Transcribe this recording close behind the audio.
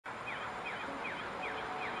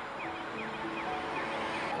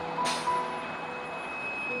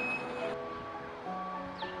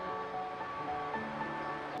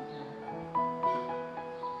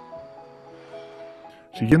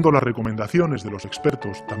Siguiendo las recomendaciones de los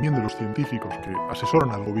expertos, también de los científicos que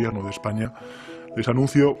asesoran al Gobierno de España, les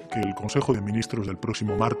anuncio que el Consejo de Ministros del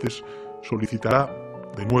próximo martes solicitará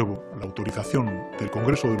de nuevo la autorización del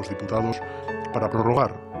Congreso de los Diputados para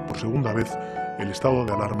prorrogar por segunda vez el estado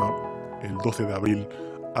de alarma el 12 de abril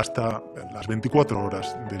hasta las 24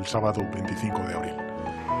 horas del sábado 25 de abril.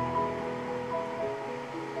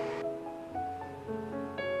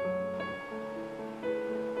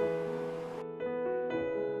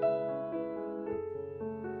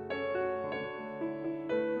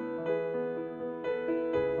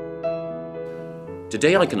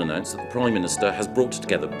 Today I can announce that the Prime Minister has brought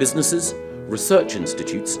together businesses, research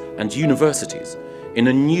institutes and universities in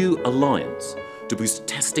a new alliance to boost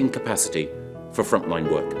testing capacity for frontline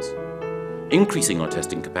workers. Increasing our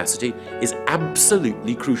testing capacity is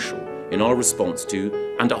absolutely crucial in our response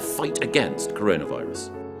to and our fight against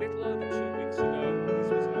coronavirus.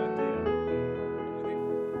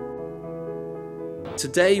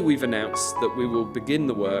 Today we've announced that we will begin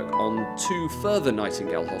the work on 2 further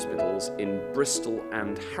Nightingale hospitals in Bristol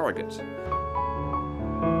and Harrogate.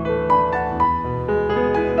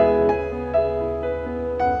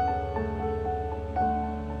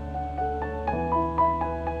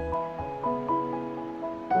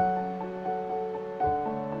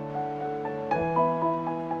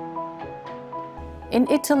 In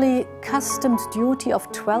Italy, customs duty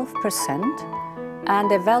of 12%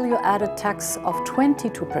 and a value-added tax of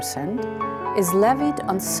 22% is levied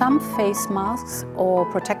on some face masks or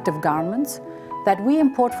protective garments that we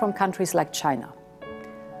import from countries like China.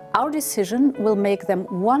 Our decision will make them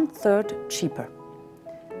 1/3 cheaper.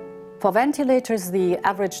 For ventilators, the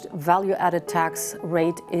average value-added tax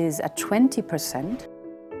rate is at 20%.